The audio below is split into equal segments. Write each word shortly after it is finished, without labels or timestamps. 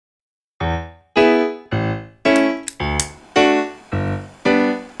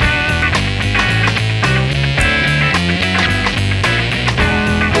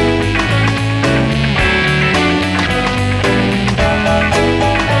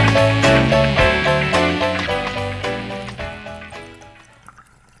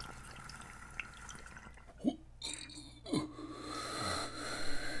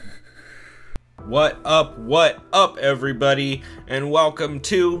What up, everybody, and welcome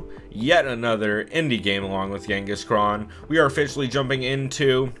to yet another indie game along with Ghengiskron. We are officially jumping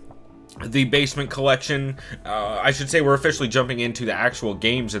into the basement collection. I should say we're officially jumping into the actual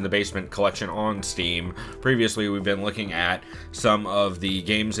games in the basement collection on Steam. Previously, we've been looking at some of the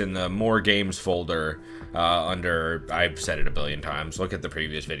games in the More Games folder under, I've said it a billion times, look at the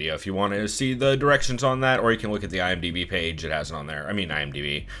previous video if you want to see the directions on that, or you can look at the IMDb page, it has it on there. I mean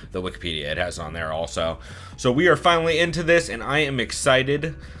IMDb, the Wikipedia, it has it on there also. So we are finally into this, and I am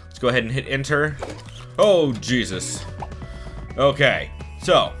excited. Let's go ahead and hit enter. Oh, Jesus. Okay,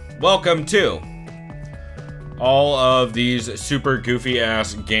 so welcome to all of these super goofy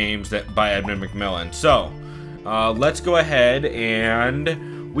ass games that by Edmund McMillen. So let's go ahead and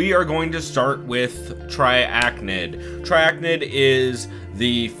we are going to start with Triachnid. Triachnid is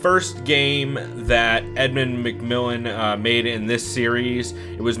the first game that Edmund McMillen made in this series.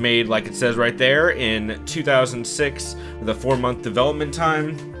 It was made, like it says right there, in 2006 with a 4-month development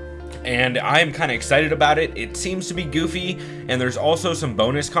time. And I'm kind of excited about it. It seems to be goofy, and there's also some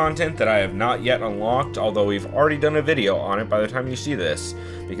bonus content that I have not yet unlocked, although we've already done a video on it by the time you see this,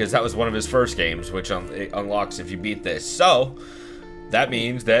 because that was one of his first games, which it unlocks if you beat this. So that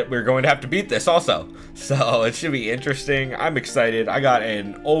means that we're going to have to beat this also. So it should be interesting. I'm excited. I got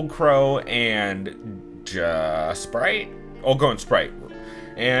an Old Crow and Sprite? Old Crow and Sprite.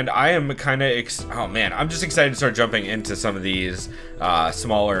 And I am kind of, oh man, I'm just excited to start jumping into some of these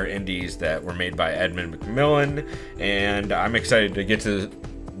smaller indies that were made by Edmund McMillen. And I'm excited to get to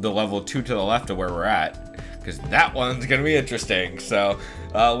the level 2 to the left of where we're at, because that one's going to be interesting. So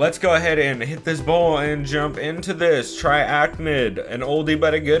let's go ahead and hit this bowl and jump into this. Triachnid, an oldie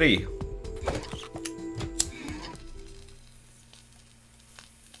but a goodie.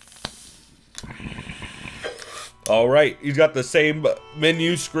 Alright, he's got the same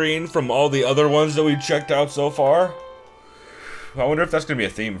menu screen from all the other ones that we've checked out so far. I wonder if that's going to be a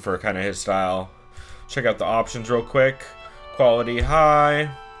theme for kind of his style. Check out the options real quick. Quality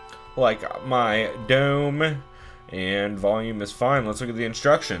high, like my dome, and volume is fine. Let's look at the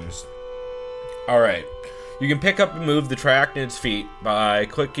instructions. Alright, you can pick up and move the Triachnid's feet by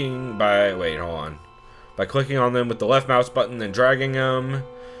clicking, by clicking on them with the left mouse button, then dragging them.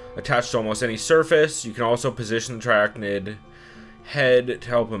 Attached to almost any surface. You can also position the Triachnid head to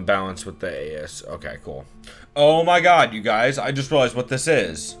help him balance with the AS. Okay, cool. Oh my god, you guys, I just realized what this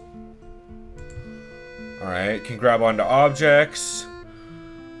is. Alright, can grab onto objects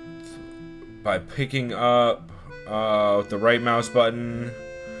by picking up with the right mouse button,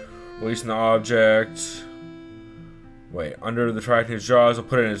 releasing the object. Wait, under the Triachnid's jaws, will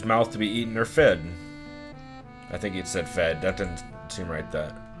put it in his mouth to be eaten or fed. I think it said fed. That didn't seem right.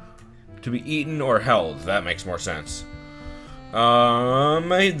 That to be eaten or held. That makes more sense. The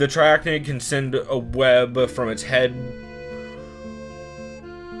Triachnid can send a web from its head,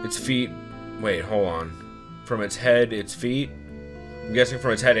 its feet. Wait, hold on. From its head, its feet. I'm guessing from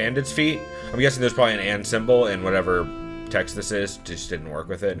its head and its feet. I'm guessing there's probably an and symbol in whatever text this is. Just didn't work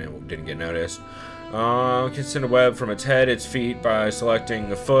with it and it didn't get noticed. Can send a web from its head, its feet by selecting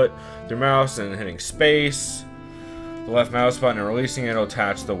the foot, their mouse, and hitting space. The left mouse button and releasing it will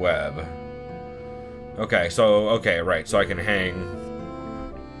attach the web. Okay, so, right, so I can hang.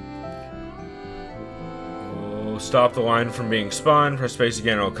 We'll stop the line from being spun, press space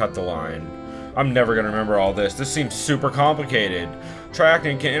again, it'll cut the line. I'm never going to remember all this. This seems super complicated.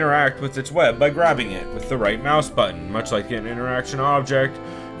 Triachnid can interact with its web by grabbing it with the right mouse button. Much like an interaction object,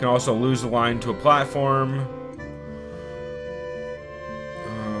 can also lose the line to a platform.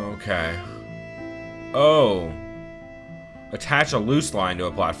 Okay. Oh. Attach a loose line to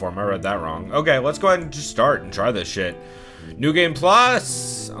a platform. I read that wrong. Okay, let's go ahead and just start and try this shit. New Game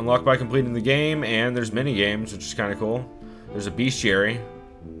Plus! Unlocked by completing the game, and there's mini games, which is kind of cool. There's a bestiary.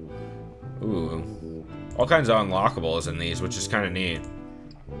 Ooh. All kinds of unlockables in these, which is kind of neat.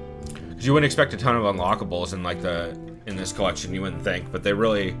 Because you wouldn't expect a ton of unlockables in, like, in this collection, you wouldn't think. But they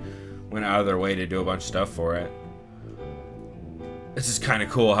really went out of their way to do a bunch of stuff for it. This is kind of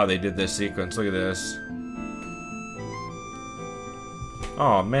cool how they did this sequence. Look at this.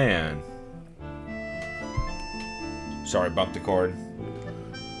 Oh man. Sorry, bumped the cord.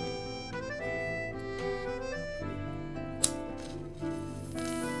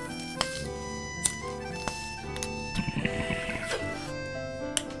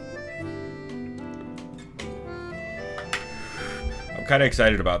 I'm kind of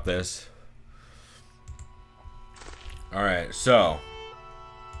excited about this. Alright, so.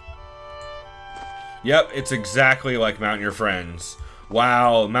 Yep, it's exactly like Mount Your Friends.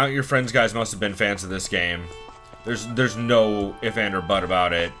 Wow, Mount Your Friends guys must have been fans of this game. There's no if, and, or but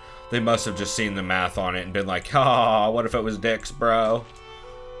about it. They must have just seen the math on it and been like, "Ha, what if it was dicks, bro?"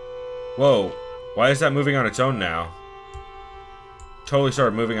 Whoa, why is that moving on its own now? Totally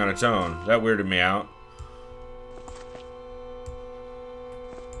started moving on its own. That weirded me out.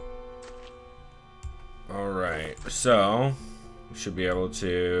 Alright, so we should be able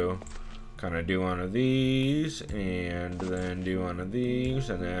to kind of do one of these, and then do one of these,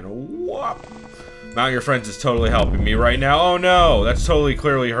 and then whoop! Mount Your Friends is totally helping me right now. Oh no, that's totally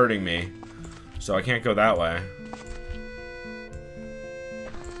clearly hurting me. So I can't go that way.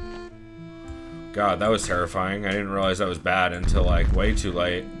 God, that was terrifying. I didn't realize that was bad until like way too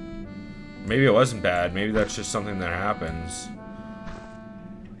late. Maybe it wasn't bad. Maybe that's just something that happens.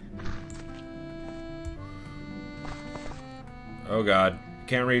 Oh God,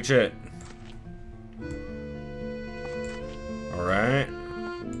 can't reach it. Alright.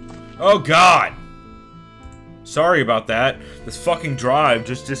 Oh God! Sorry about that. This fucking drive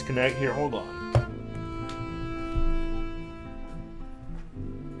just disconnect. Here, hold on.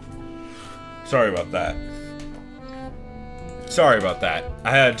 Sorry about that. Sorry about that.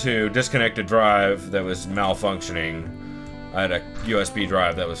 I had to disconnect a drive that was malfunctioning. I had a USB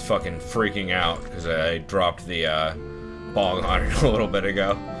drive that was fucking freaking out because I dropped the bong on it a little bit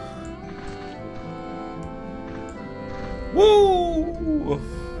ago. Woo!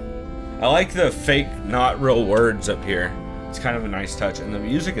 I like the fake, not real words up here. It's kind of a nice touch, and the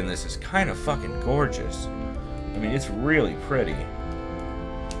music in this is kind of fucking gorgeous. I mean, it's really pretty.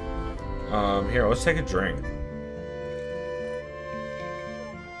 Here, let's take a drink.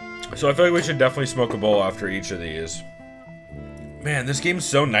 So I feel like we should definitely smoke a bowl after each of these. Man, this game's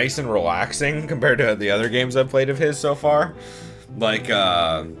so nice and relaxing compared to the other games I've played of his so far. Like,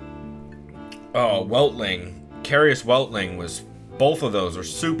 oh, Weltling. Carious Weltling was... Both of those are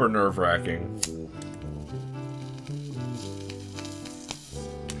super nerve-wracking.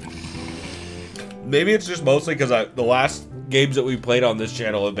 Maybe it's just mostly because the last games that we played on this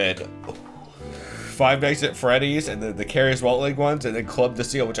channel have been Five Nights at Freddy's and the Carious Weltling ones, and then Club the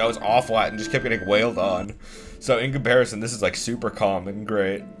Seal, which I was awful at and just kept getting wailed on. So in comparison, this is like super calm and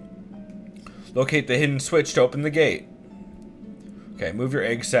great. Locate the hidden switch to open the gate. Okay, move your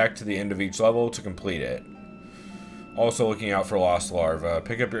egg sac to the end of each level to complete it. Also looking out for lost larvae.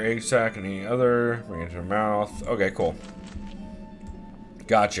 Pick up your egg sac and any other. Bring it to your mouth. Okay, cool.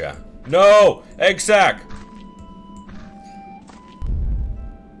 Gotcha. No! Egg sac!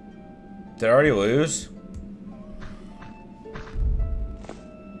 Did I already lose?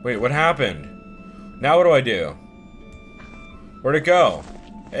 Wait, what happened? Now what do I do? Where'd it go?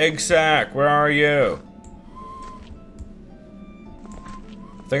 Egg sac, where are you?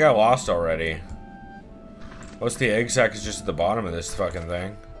 I think I lost already. What's the egg sac is just at the bottom of this fucking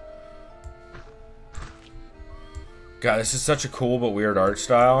thing. God, this is such a cool but weird art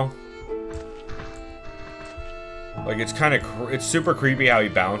style. Like, it's kind of, it's super creepy how he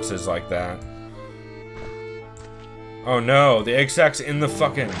bounces like that. Oh no, the egg sac's in the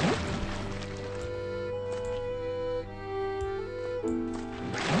fucking...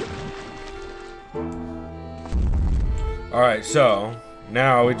 Alright, so,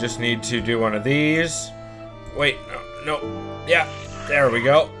 now we just need to do one of these. Wait, no, yeah, there we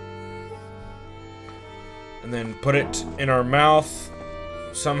go. And then put it in our mouth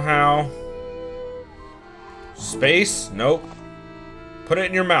somehow. Space? Nope. Put it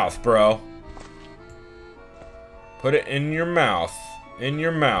in your mouth, bro. Put it in your mouth. In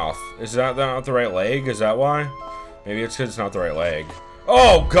your mouth. Is that not the right leg? Is that why? Maybe it's because it's not the right leg.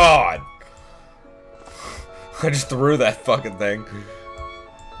 Oh, God! I just threw that fucking thing.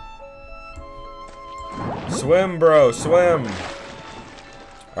 Swim, bro, swim.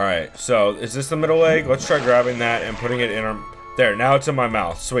 Alright, so is this the middle leg? Let's try grabbing that and putting it in our... There, now it's in my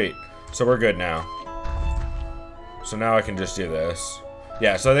mouth. Sweet. So we're good now. So now I can just do this.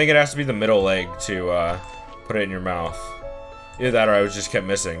 Yeah, so I think it has to be the middle leg to put it in your mouth. Either that or I was just kept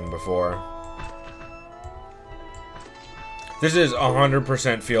missing before. This is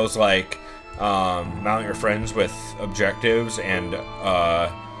 100% feels like Mount Your Friends with objectives and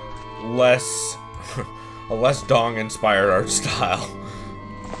less a less dong-inspired art style.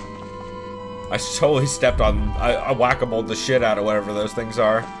 I totally stepped on... I whack-a-moled the shit out of whatever those things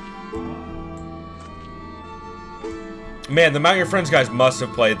are. Man, the Mount Your Friends guys must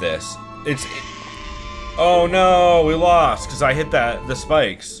have played this. It's... Oh no, we lost because I hit the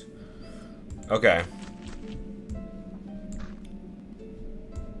spikes. Okay.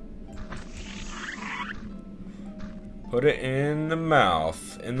 Put it in the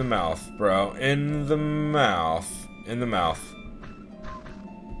mouth. In the mouth, bro. In the mouth. In the mouth.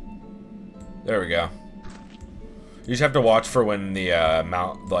 There we go. You just have to watch for when the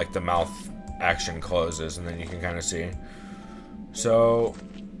mouth action closes, and then you can kind of see. So,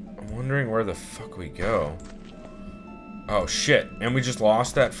 I'm wondering where the fuck we go. Oh shit! And we just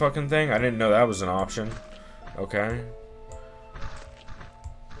lost that fucking thing? I didn't know that was an option. Okay.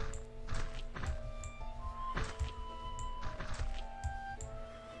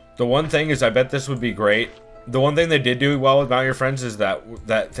 The one thing is, I bet this would be great. The one thing they did do well with Mount Your Friends is that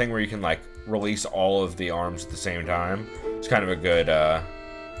thing where you can, like, release all of the arms at the same time. It's kind of a good,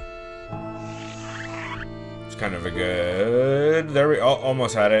 It's kind of a good... There we... Oh,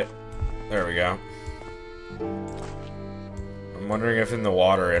 almost had it. There we go. I'm wondering if in the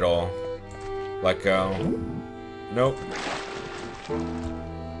water it'll let go. Nope.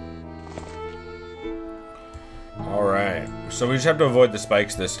 Alright. So we just have to avoid the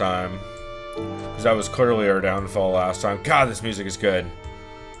spikes this time. Because that was clearly our downfall last time. God, this music is good.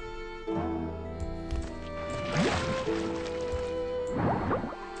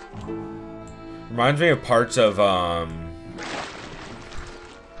 Reminds me of parts of, oh,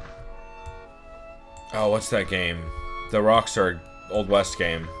 what's that game? The Rockstar Old West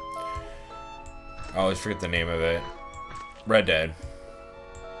game. I always forget the name of it. Red Dead.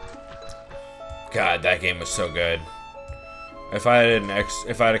 God, that game was so good. If I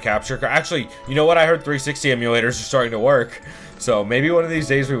had a capture card, actually, you know what? I heard 360 emulators are starting to work. So maybe one of these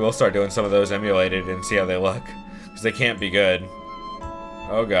days we will start doing some of those emulated and see how they look, because they can't be good.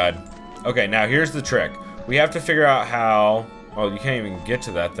 Oh god. Okay, now here's the trick. We have to figure out how. Oh, you can't even get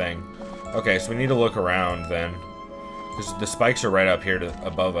to that thing. Okay, so we need to look around then, because the spikes are right up here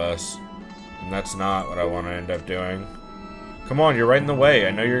above us, and that's not what I want to end up doing. Come on, you're right in the way.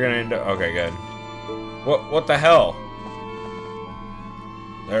 I know you're gonna end up. Okay, good. What the hell?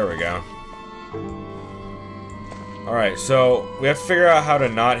 There we go. Alright, so we have to figure out how to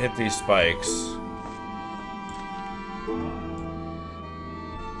not hit these spikes.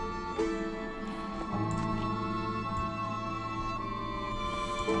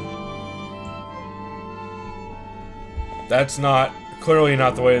 That's clearly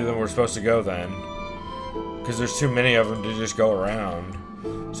not the way that we're supposed to go then. Because there's too many of them to just go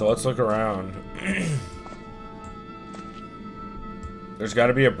around. So let's look around. There's got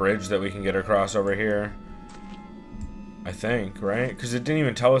to be a bridge that we can get across over here. I think, right? Because it didn't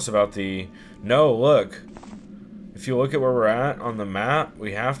even tell us about the... No, look. If you look at where we're at on the map,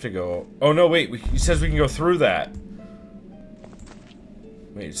 we have to go... Oh, no, wait. It says we can go through that.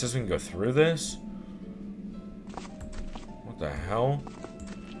 Wait, it says we can go through this? What the hell?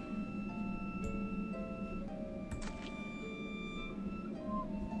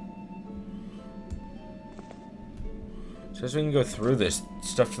 Says we can go through this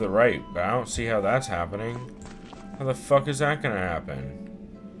stuff to the right, but I don't see how that's happening. How the fuck is that gonna happen?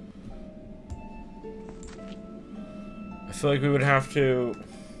 I feel like we would have to...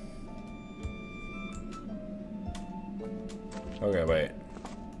 Okay, wait.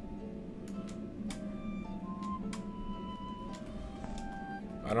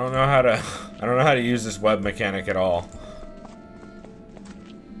 I don't know how to use this web mechanic at all.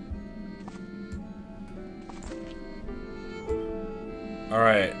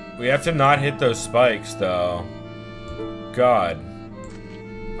 Alright, we have to not hit those spikes, though. God.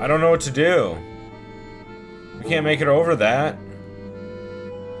 I don't know what to do. We can't make it over that.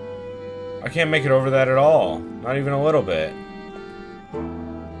 I can't make it over that at all. Not even a little bit.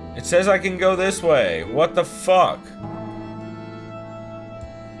 It says I can go this way. What the fuck?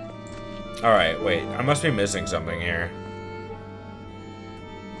 Alright, wait. I must be missing something here.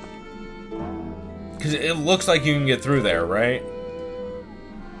 Because it looks like you can get through there, right?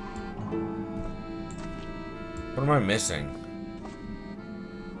 What am I missing?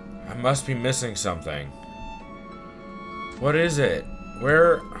 I must be missing something. What is it?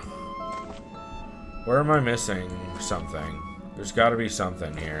 Where am I missing something? There's got to be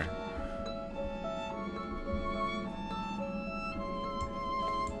something here.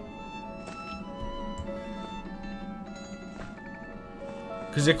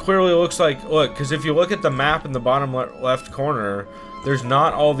 Because it clearly looks like... Look, because if you look at the map in the bottom left corner, there's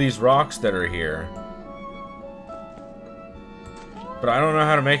not all these rocks that are here. But I don't know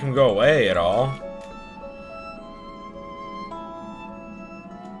how to make them go away at all.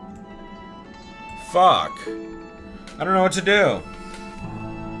 Fuck. I don't know what to do.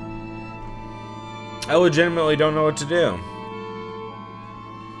 I legitimately don't know what to do.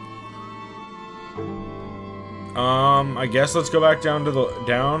 I guess let's go back down to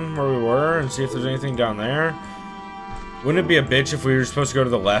down where we were and see if there's anything down there. Wouldn't it be a bitch if we were supposed to go to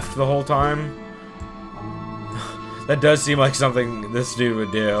the left the whole time? That does seem like something this dude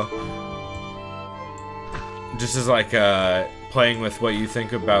would do. Just as like playing with what you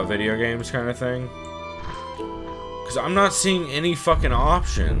think about video games kind of thing. Because I'm not seeing any fucking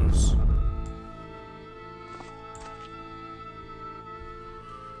options.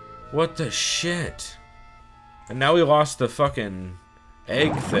 What the shit? And now we lost the fucking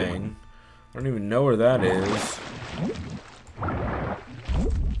egg thing. I don't even know where that is.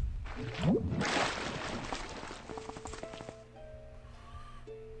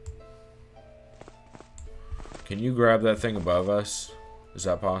 Can you grab that thing above us? Is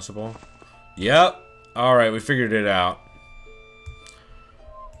that possible? Yep. Alright, we figured it out.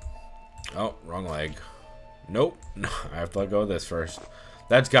 Oh, wrong leg. Nope. No, I have to let go of this first.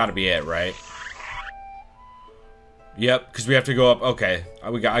 That's gotta be it, right? Yep, because we have to go up. Okay,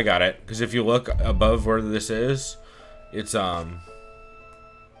 I got it. Because if you look above where this is, it's come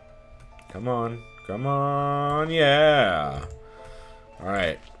on, yeah. All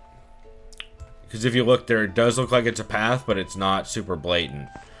right. Because if you look there, it does look like it's a path, but it's not super blatant.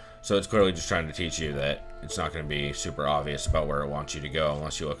 So it's clearly just trying to teach you that it's not going to be super obvious about where it wants you to go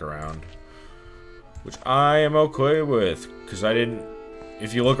unless you look around. Which I am okay with, because I didn't.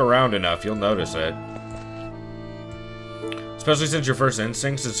 If you look around enough, you'll notice it. Especially since your first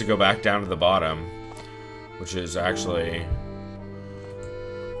instinct is to go back down to the bottom. Which is actually...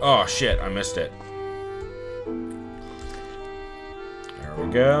 Oh, shit. I missed it. There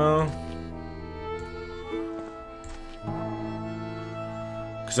we go.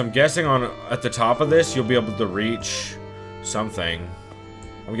 Because I'm guessing at the top of this, you'll be able to reach something.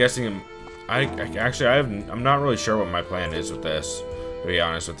 I'm guessing... I'm not really sure what my plan is with this. To be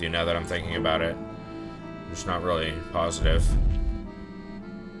honest with you, now that I'm thinking about it. I'm just not really positive.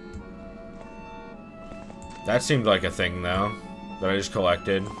 That seemed like a thing, though, that I just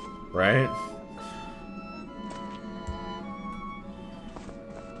collected, right?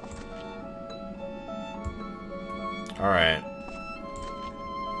 Alright.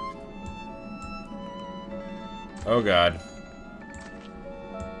 Oh, God.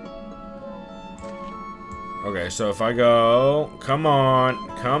 Okay, so if I go... Come on.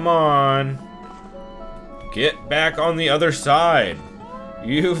 Get back on the other side.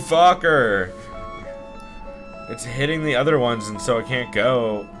 You fucker. It's hitting the other ones and so it can't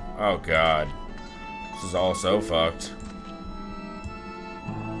go. Oh, God. This is all so fucked.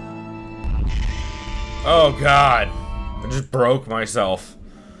 Oh, God. I just broke myself.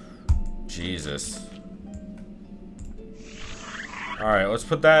 Jesus. Alright, let's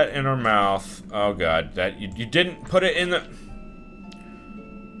put that in our mouth. Oh, God. That you didn't put it in the...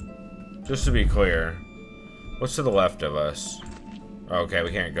 Just to be clear. What's to the left of us? Okay,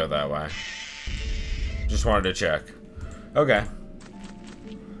 we can't go that way. Just wanted to check. Okay.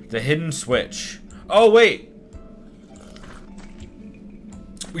 The hidden switch. Oh, wait!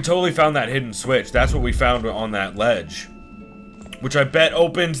 We totally found that hidden switch. That's what we found on that ledge. Which I bet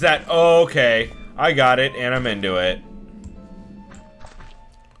opens that... Oh, okay. I got it, and I'm into it.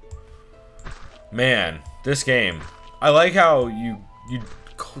 Man, this game. I like how you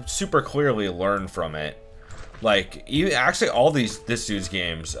super clearly learn from it. Like, actually all this dude's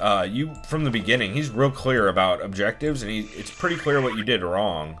games, from the beginning, he's real clear about objectives, and it's pretty clear what you did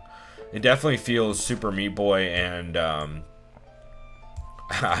wrong. It definitely feels super Meat Boy, and,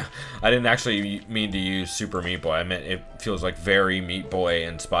 I didn't actually mean to use Super Meat Boy. I meant it feels like very Meat Boy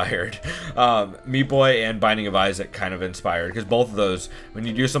inspired. Meat Boy and Binding of Isaac kind of inspired, because both of those, when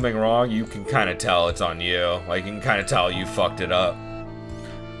you do something wrong, you can kind of tell it's on you. Like, you can kind of tell you fucked it up.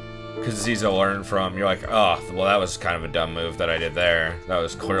 Because it's easy to learn from. You're like, oh, well, that was kind of a dumb move that I did there. That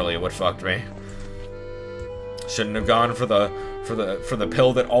was clearly what fucked me. Shouldn't have gone for the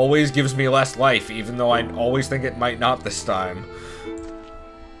pill that always gives me less life, even though I always think it might not this time.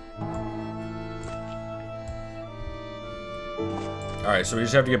 Alright, so we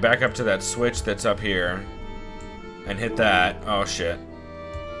just have to get back up to that switch that's up here. And hit that. Oh, shit.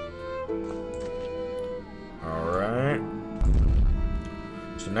 Alright.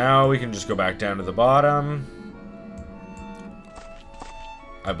 So now we can just go back down to the bottom.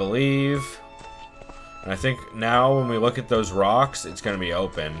 I believe. And I think now when we look at those rocks, it's going to be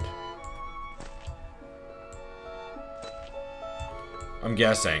opened. I'm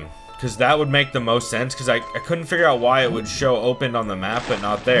guessing. Because that would make the most sense, because I couldn't figure out why it would show opened on the map but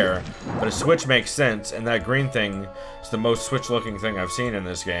not there. But a switch makes sense, and that green thing is the most switch-looking thing I've seen in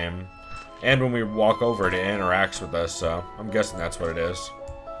this game. And when we walk over it interacts with us, so I'm guessing that's what it is.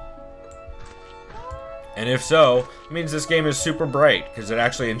 And if so, it means this game is super bright, because it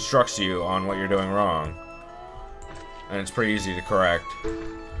actually instructs you on what you're doing wrong. And it's pretty easy to correct.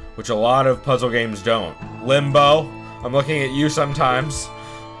 Which a lot of puzzle games don't. Limbo, I'm looking at you sometimes.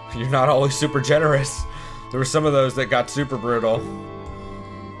 You're not always super generous. There were some of those that got super brutal.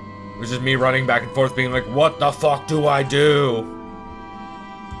 It was just me running back and forth being like, what the fuck do I do?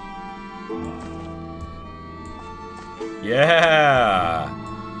 Yeah!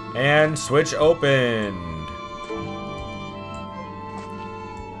 And switch opened.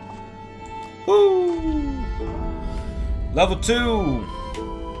 Woo! Level 2!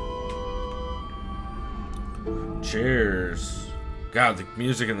 Cheers. God, the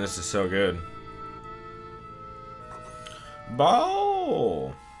music in this is so good.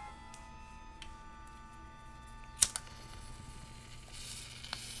 Ball!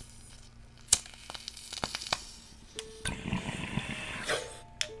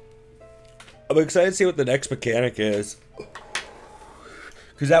 I'm excited to see what the next mechanic is.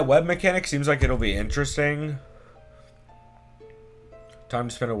 Because that web mechanic seems like it'll be interesting. Time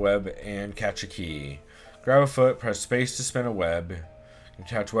to spin a web and catch a key. Grab a foot, press space to spin a web.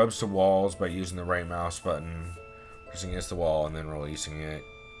 Attach webs to walls by using the right mouse button. Pressing against the wall and then releasing it.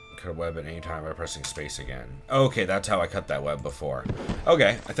 Cut a web at any time by pressing space again. Okay, that's how I cut that web before.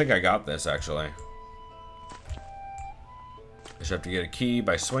 Okay, I think I got this actually. I just have to get a key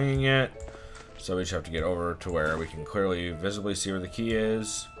by swinging it. So we just have to get over to where we can clearly, visibly see where the key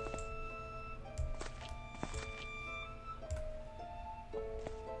is.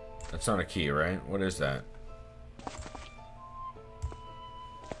 That's not a key, right? What is that?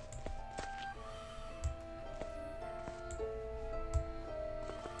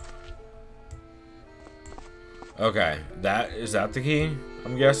 Okay, is that the key?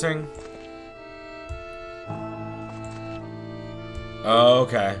 I'm guessing.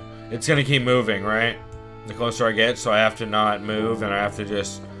 Okay. It's gonna keep moving, right? The closer I get, so I have to not move, and I have to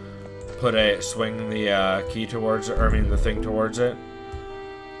just swing the key towards it, or I mean the thing towards it.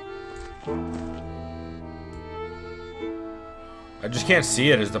 I just can't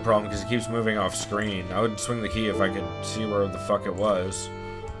see it is the problem, because it keeps moving off screen. I would swing the key if I could see where the fuck it was.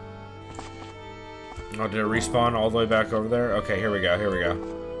 Oh, did it respawn all the way back over there? Okay, here we go, here we go.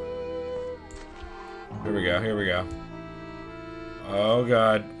 Here we go, here we go. Oh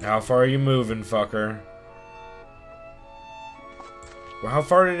god, how far are you moving, fucker? Well, how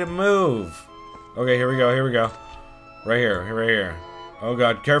far did it move? Okay, here we go, here we go. Right here, right here. Oh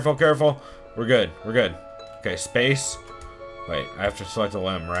god, careful, careful. We're good, we're good. Okay, space. Wait, I have to select a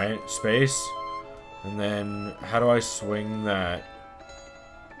limb, right? Space. And then, how do I swing that?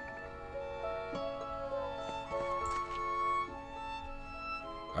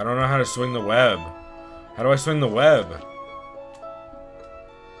 I don't know how to swing the web. How do I swing the web?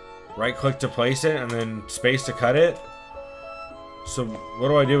 Right click to place it, and then space to cut it? So, what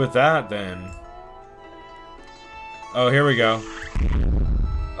do I do with that, then? Oh, here we go.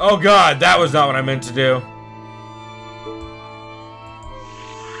 Oh god, that was not what I meant to do.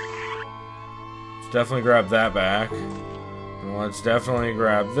 Let's definitely grab that back. And let's definitely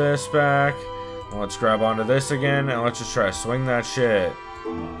grab this back. And let's grab onto this again, and let's just try to swing that shit.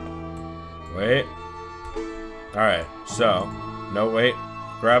 Wait. Alright, so. No, wait.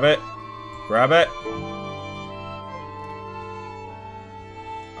 Grab it. Grab it.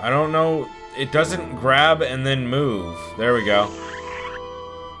 I don't know. It doesn't grab and then move. There we go.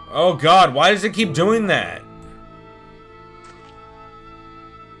 Oh god, why does it keep doing that?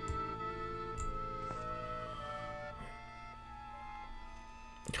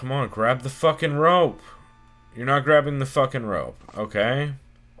 Come on, grab the fucking rope. You're not grabbing the fucking rope. Okay.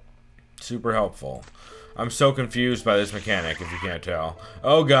 Super helpful. I'm so confused by this mechanic, if you can't tell.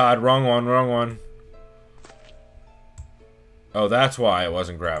 Oh god, wrong one, wrong one. Oh, that's why I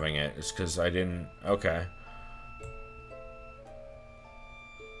wasn't grabbing it. It's because I didn't... Okay.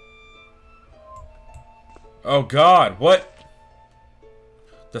 Oh god, what?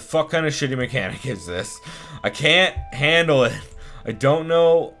 The fuck kind of shitty mechanic is this? I can't handle it. I don't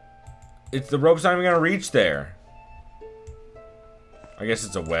know... The rope's not even gonna reach there. I guess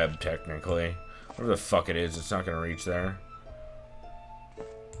it's a web, technically. Whatever the fuck it is, it's not gonna reach there.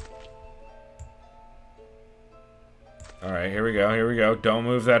 Alright, here we go, here we go. Don't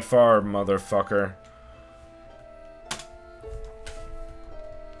move that far, motherfucker.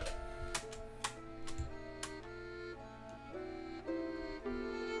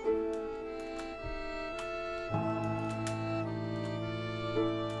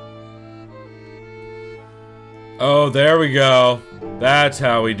 Oh, there we go. That's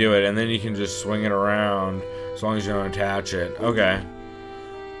how we do it. And then you can just swing it around as long as you don't attach it. Okay.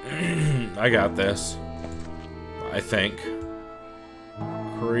 I got this. I think.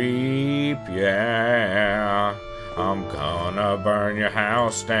 Creep, yeah. I'm gonna burn your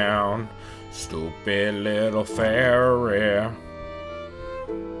house down. Stupid little fairy.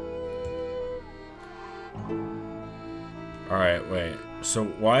 Alright, wait. So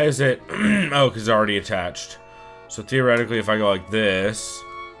why is it... oh, because it's already attached. So theoretically, if I go like this...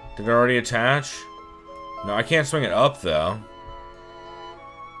 Did it already attach? No, I can't swing it up, though.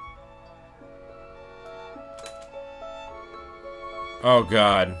 Oh,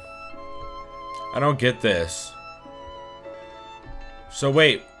 God. I don't get this. So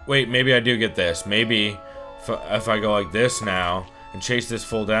wait, maybe I do get this. Maybe if I go like this now and chase this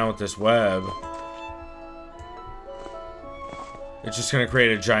full down with this web, it's just gonna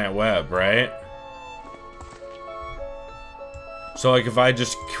create a giant web, right? So like if I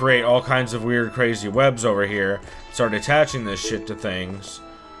just create all kinds of weird, crazy webs over here, start attaching this shit to things,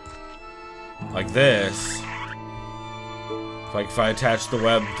 like this, like if I attach the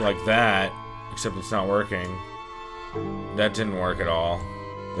web like that, except it's not working. That didn't work at all.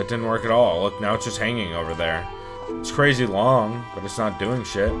 That didn't work at all. Look, now it's just hanging over there. It's crazy long, but it's not doing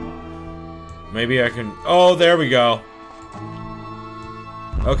shit. Maybe I can... Oh, there we go.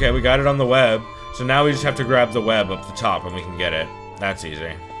 Okay, we got it on the web. So now we just have to grab the web up the top and we can get it. That's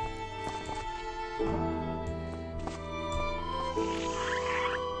easy.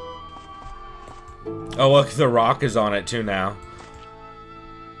 Oh, look, the rock is on it too now.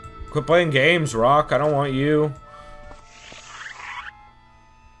 Quit playing games, Rock. I don't want you.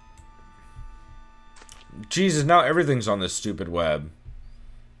 Jesus, now everything's on this stupid web.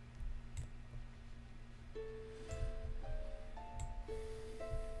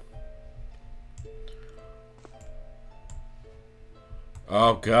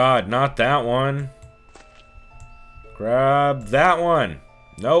 Oh, God, not that one. Grab that one.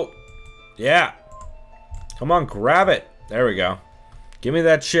 Nope. Yeah. Come on, grab it. There we go. Give me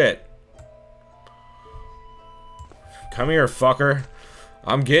that shit. Come here, fucker.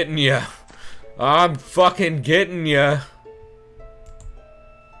 I'm getting ya. I'm fucking getting ya.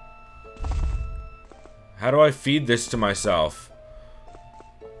 How do I feed this to myself?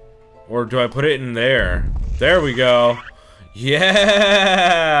 Or do I put it in there? There we go.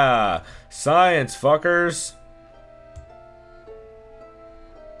 Yeah! Science, fuckers.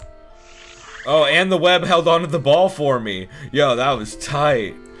 Oh, and the web held onto the ball for me. Yo, that was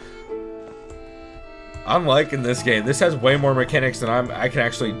tight. I'm liking this game. This has way more mechanics than I can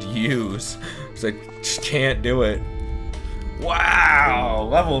actually use. Because I just can't do it. Wow!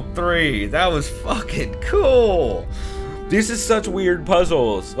 Level 3. That was fucking cool. These are such weird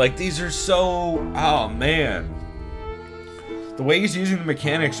puzzles. Like, these are so... Oh, man. The way he's using the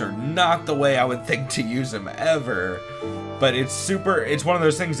mechanics are not the way I would think to use them ever. But it's super... It's one of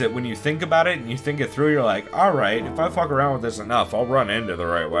those things that when you think about it and you think it through, you're like, alright, if I fuck around with this enough, I'll run into the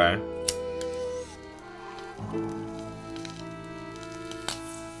right way.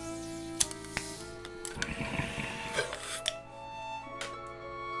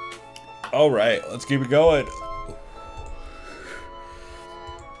 Alright, let's keep it going.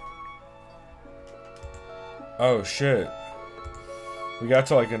 Oh shit. We got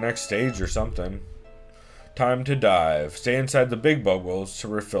to like the next stage or something. Time to dive. Stay inside the big bubbles to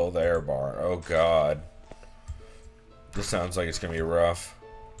refill the air bar. Oh god. This sounds like it's gonna be rough.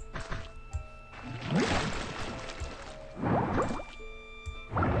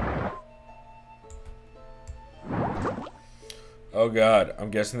 Oh god,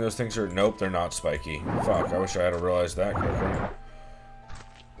 I'm guessing those things are... Nope, they're not spiky. Fuck, I wish I had realized that quicker.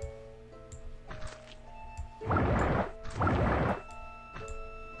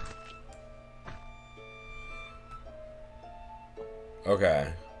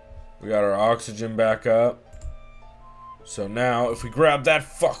 Okay. We got our oxygen back up. So now, if we grab that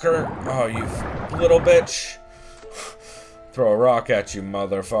fucker... Oh, you little bitch. Throw a rock at you,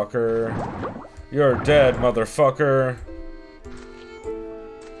 motherfucker. You're dead, motherfucker.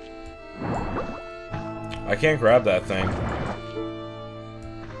 I can't grab that thing.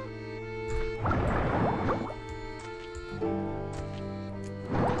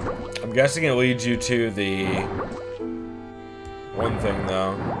 I'm guessing it leads you to the one thing,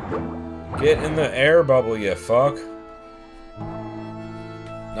 though. Get in the air bubble, you fuck.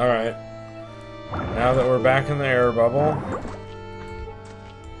 Alright. Now that we're back in the air bubble.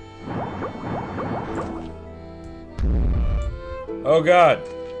 Oh god.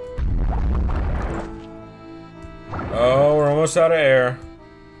 Oh, we're almost out of air.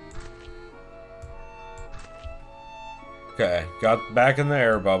 Okay, got back in the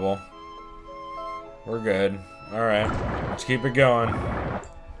air bubble. We're good. Alright, let's keep it going.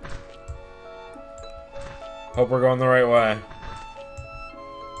 Hope we're going the right way.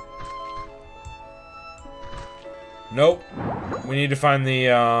 Nope. We need to find the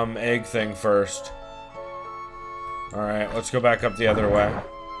egg thing first. Alright, let's go back up the other way.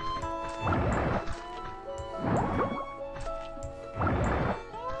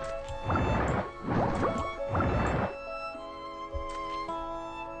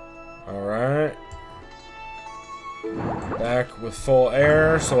 Alright. Back with full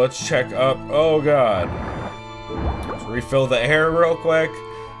air, so let's check up. Oh god. Let's refill the air real quick.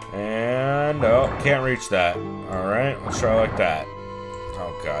 And, oh, can't reach that. Alright, let's try like that.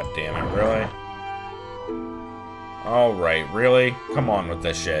 Oh god damn it, really? Alright, really? Come on with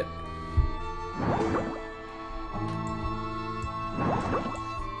this shit.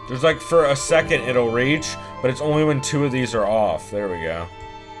 There's like, for a second it'll reach, but it's only when 2 of these are off. There we go.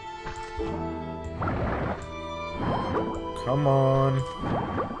 Come on.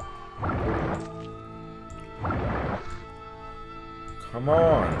 Come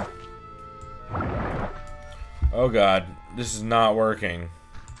on. Oh god, this is not working.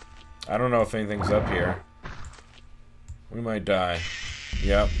 I don't know if anything's up here. We might die.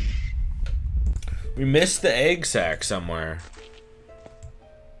 Yep. We missed the egg sac somewhere.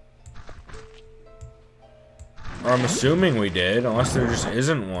 Or I'm assuming we did, unless there just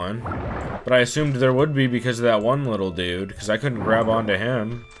isn't one. But I assumed there would be because of that one little dude, because I couldn't grab onto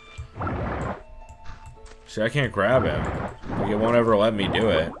him. See, I can't grab him. Like, it won't ever let me do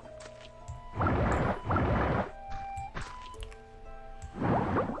it.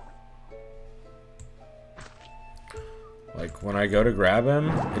 Like, when I go to grab him,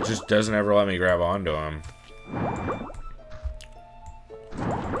 it just doesn't ever let me grab onto him.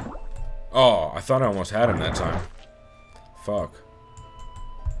 Oh, I thought I almost had him that time. Fuck.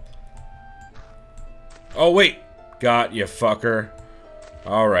 Oh, wait! Got you, fucker.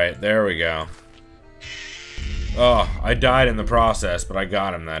 Alright, there we go. Oh, I died in the process, but I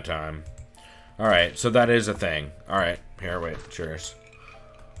got him that time. Alright, so that is a thing. Alright, here, wait, cheers.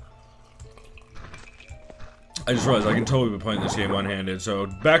 I just realized I can totally be playing this game one-handed, so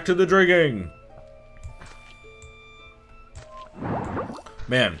back to the drinking!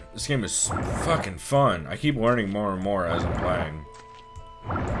 Man, this game is fucking fun. I keep learning more and more as I'm playing.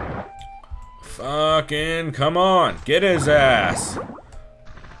 Fucking, come on! Get his ass!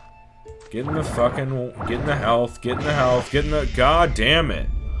 Get in the fucking, get in the health, get in the health, get in the, god damn it!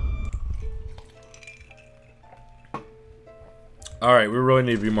 Alright, we really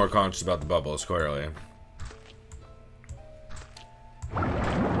need to be more conscious about the bubbles, clearly.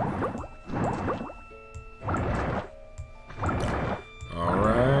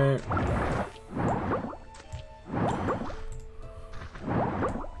 Alright.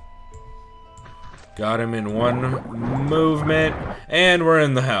 Got him in one movement, and we're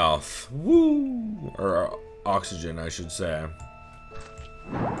in the health. Woo! Or oxygen, I should say.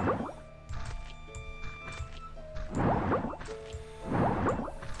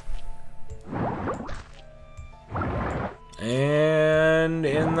 And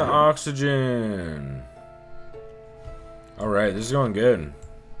in the oxygen. Alright, this is going good.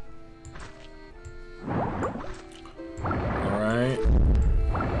 Alright.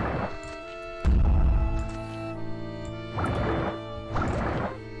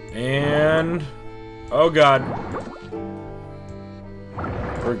 And... oh god.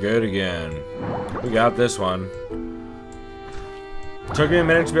 We're good again. We got this one. Took me a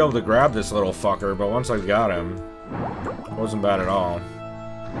minute to be able to grab this little fucker, but once I got him, it wasn't bad at all.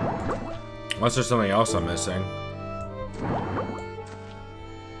 Unless there's something else I'm missing.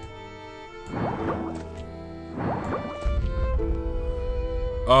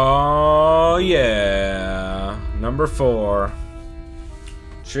 Oh, yeah. Number 4.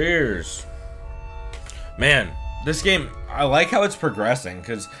 Cheers. Man, this game, I like how it's progressing,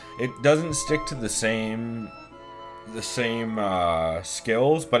 because it doesn't stick to the same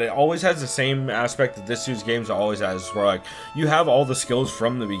skills, but it always has the same aspect that this dude's games always has, where like you have all the skills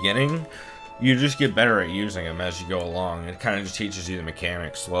from the beginning, you just get better at using them as you go along. It kind of just teaches you the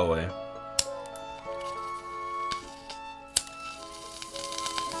mechanics slowly.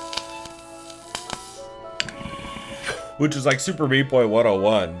 Which is like Super Meat Boy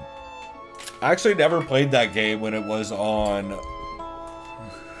 101. I actually never played that game when it was on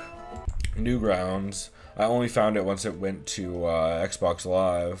Newgrounds. I only found it once it went to Xbox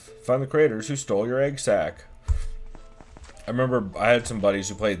Live. Find the creators who stole your egg sack. I remember I had some buddies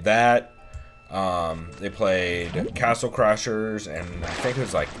who played that. They played Castle Crashers, and I think it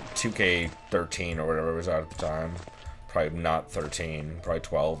was like 2K13 or whatever it was out at the time. Probably not 13, probably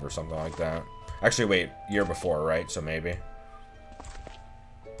 12 or something like that. Actually, wait, year before, right? So maybe.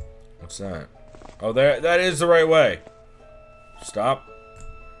 What's that? Oh, there, that is the right way. Stop.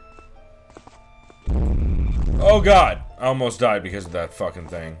 Oh god! I almost died because of that fucking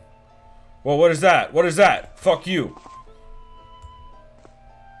thing. Well, what is that? What is that? Fuck you.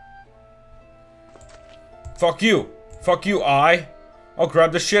 Fuck you. Fuck you, I'll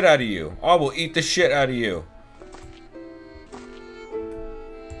grab the shit out of you. I will eat the shit out of you.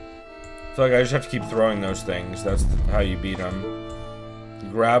 I feel like I just have to keep throwing those things. That's how you beat them. You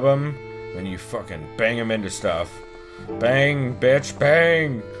grab them, then you fucking bang them into stuff. Bang, bitch,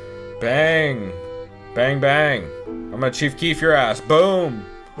 bang! Bang! Bang, bang! I'm gonna Chief Keef your ass. Boom!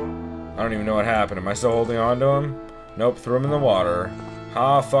 I don't even know what happened. Am I still holding on to him? Nope, threw him in the water.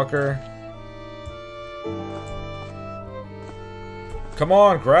 Ha, fucker. Come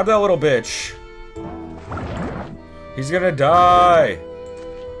on, grab that little bitch. He's gonna die.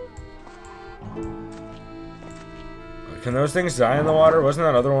 Can those things die in the water? Wasn't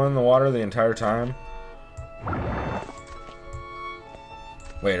that other one in the water the entire time?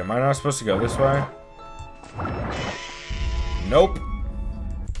 Wait, am I not supposed to go this way? Nope.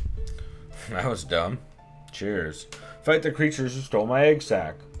 That was dumb. Cheers. Fight the creatures who stole my egg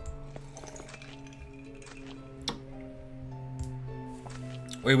sack.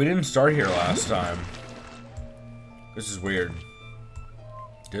 Wait, we didn't start here last time. This is weird.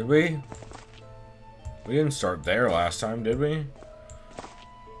 Did we? We didn't start there last time, did we?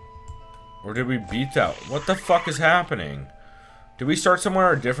 Or did we beat that? What the fuck is happening? Did we start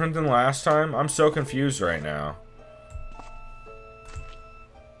somewhere different than last time? I'm so confused right now.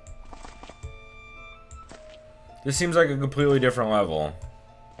 This seems like a completely different level.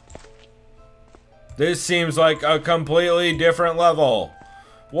 This seems like a completely different level.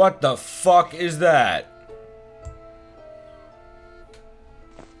 What the fuck is that?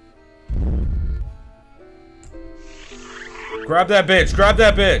 Grab that bitch! Grab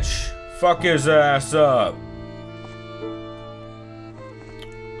that bitch! Fuck his ass up.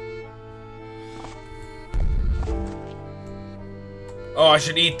 Oh, I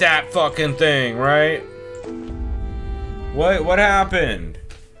should eat that fucking thing, right? What happened?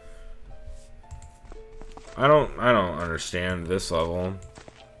 I don't understand this level.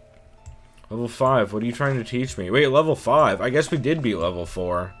 Level 5, what are you trying to teach me? Wait, level 5? I guess we did beat level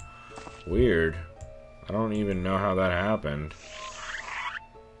 4. Weird. I don't even know how that happened.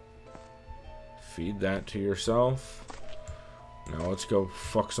 Feed that to yourself. Now let's go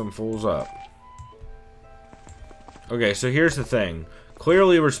fuck some fools up. Okay, so here's the thing.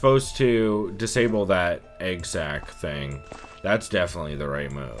 Clearly we're supposed to disable that egg sack thing. That's definitely the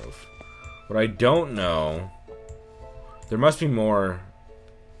right move. What I don't know... There must be more...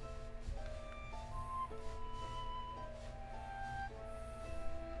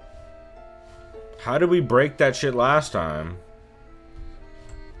 How did we break that shit last time?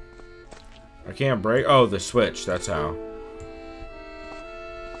 I can't break... Oh, the switch. That's how.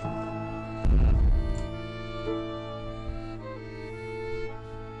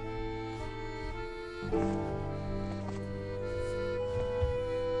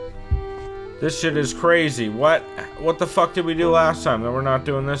 This shit is crazy. What the fuck did we do last time that we're not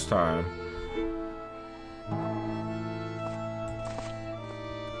doing this time?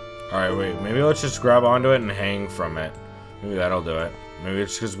 Alright, wait. Maybe let's just grab onto it and hang from it. Maybe that'll do it. Maybe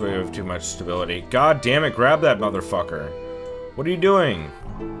it's because we have too much stability. God damn it, grab that motherfucker. What are you doing?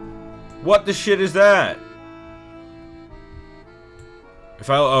 What the shit is that?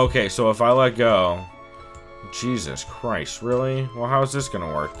 Okay, so if I let go... Jesus Christ, really? Well, how's this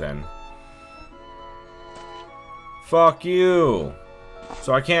gonna work then? Fuck you!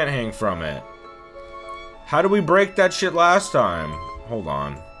 So I can't hang from it. How did we break that shit last time? Hold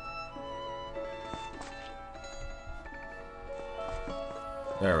on.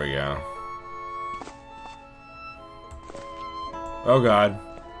 There we go. Oh god.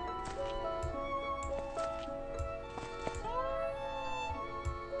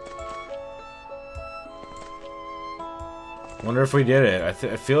 Wonder if we did it. I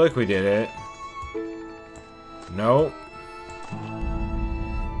feel like we did it. Nope.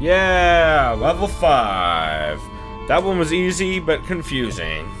 Yeah! Level 5! That one was easy, but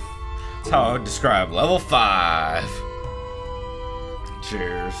confusing. That's how I would describe level 5.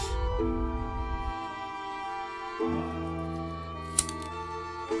 Cheers.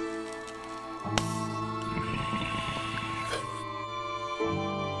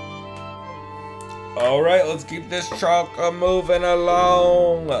 Alright, let's keep this truck moving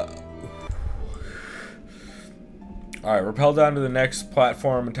along. Alright, rappel down to the next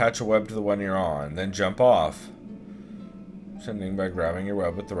platform, attach a web to the one you're on, then jump off. Sending by grabbing your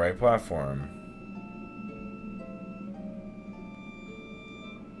web with the right platform.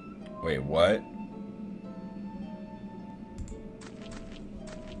 Wait, what?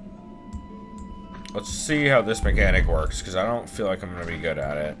 Let's see how this mechanic works, because I don't feel like I'm going to be good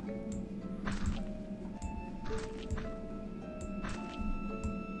at it.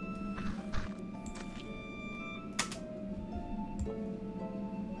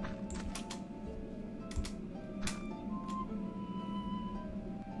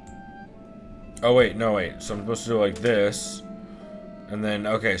 Oh, wait, no, wait. So I'm supposed to do like this. And then,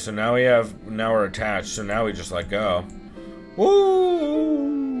 okay, so now we're attached, so now we just let go.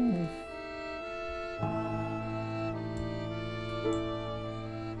 Woo!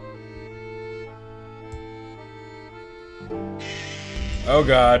 Oh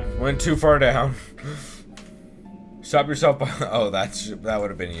god, went too far down. Stop yourself. Oh, that would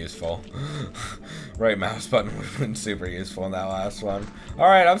have been useful. Right mouse button would have been super useful in that last one.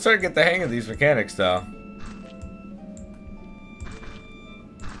 Alright, I'm starting to get the hang of these mechanics though.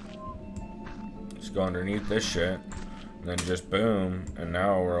 Just go underneath this shit. And then just boom. And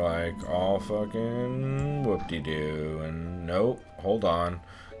now we're like all fucking whoop-de-doo. And nope, hold on.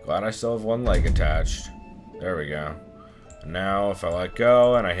 Glad I still have one leg attached. There we go. And now if I let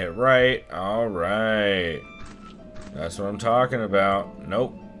go and I hit right, alright. That's what I'm talking about.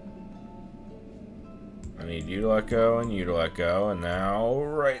 Nope. I need you to let go and you to let go. And now,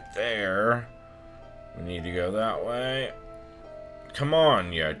 right there. We need to go that way. Come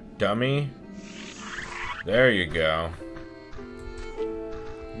on, you dummy. There you go.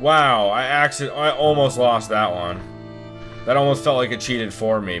 Wow, I almost lost that one. That almost felt like it cheated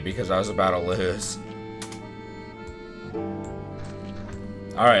for me because I was about to lose.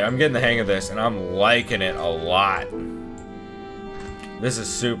 Alright, I'm getting the hang of this, and I'm liking it a lot. This is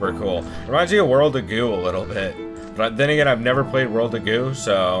super cool. Reminds me of World of Goo a little bit. But then again, I've never played World of Goo,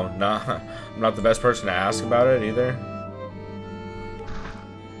 so I'm not the best person to ask about it either.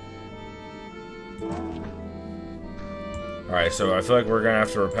 Alright, so I feel like we're gonna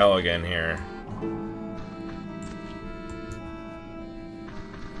have to repel again here.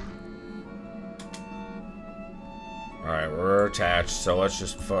 Alright, we're attached, so let's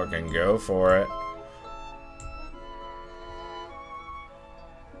just fucking go for it.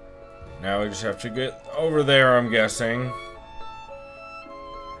 Now we just have to get over there, I'm guessing.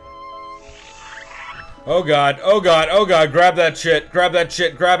 Oh god, oh god, oh god, grab that shit, grab that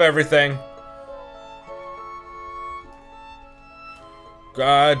shit, grab everything.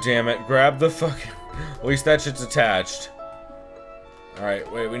 God damn it, grab the fucking... At least that shit's attached.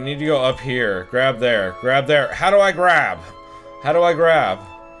 Alright, wait, we need to go up here. Grab there. Grab there. How do I grab? How do I grab?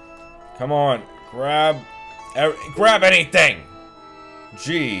 Come on. Grab... grab anything!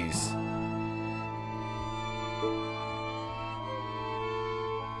 Jeez.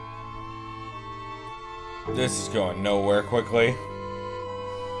 This is going nowhere quickly.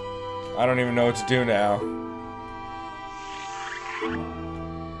 I don't even know what to do now.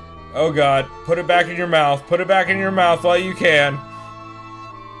 Oh god. Put it back in your mouth. Put it back in your mouth while you can.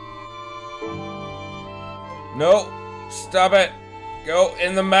 No, stop it. Go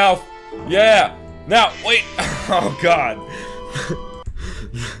in the mouth. Yeah. Now, wait. Oh, God.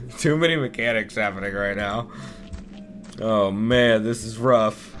 Too many mechanics happening right now. Oh, man, this is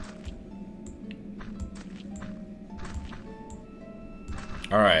rough.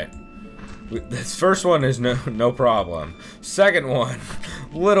 Alright. This first one is no problem. Second one,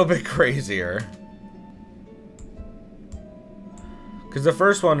 a little bit crazier. Because the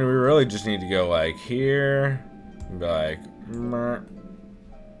first one, we really just need to go like here. And be like,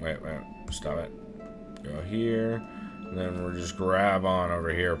 wait, stop it. Go here. And then we'll just grab on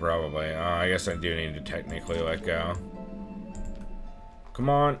over here probably. I guess I do need to technically let go. Come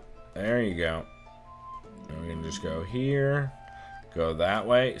on. There you go. And we can just go here. Go that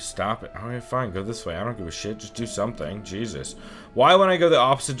way. Stop it. Alright, fine. Go this way. I don't give a shit. Just do something. Jesus. Why when I go the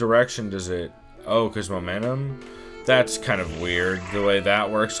opposite direction does it... Oh, because momentum? That's kind of weird, the way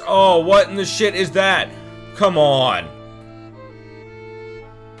that works. Oh, what in the shit is that? Come on.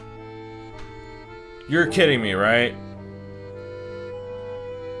 You're kidding me, right?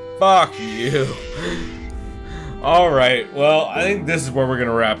 Fuck you. Alright, well, I think this is where we're going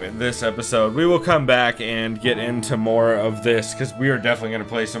to wrap it this episode. We will come back and get into more of this, because we are definitely going to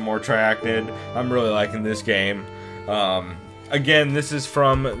play some more Triachnid. I'm really liking this game. Again, this is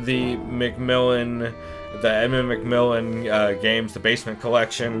from the McMillen... the Edmund McMillen games, the Basement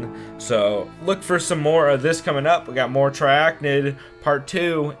Collection. So look for some more of this coming up. We got more Triachnid Part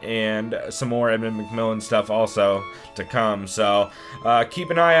 2 and some more Edmund McMillen stuff also to come. So keep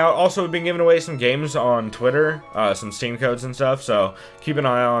an eye out. Also, we've been giving away some games on Twitter, some Steam codes and stuff. So keep an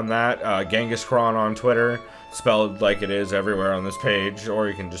eye on that. Ghengiskron on Twitter, spelled like it is everywhere on this page. Or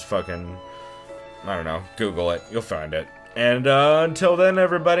you can just fucking, I don't know, Google it. You'll find it. And until then,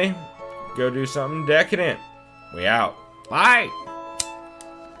 everybody, go do something decadent. We out. Bye.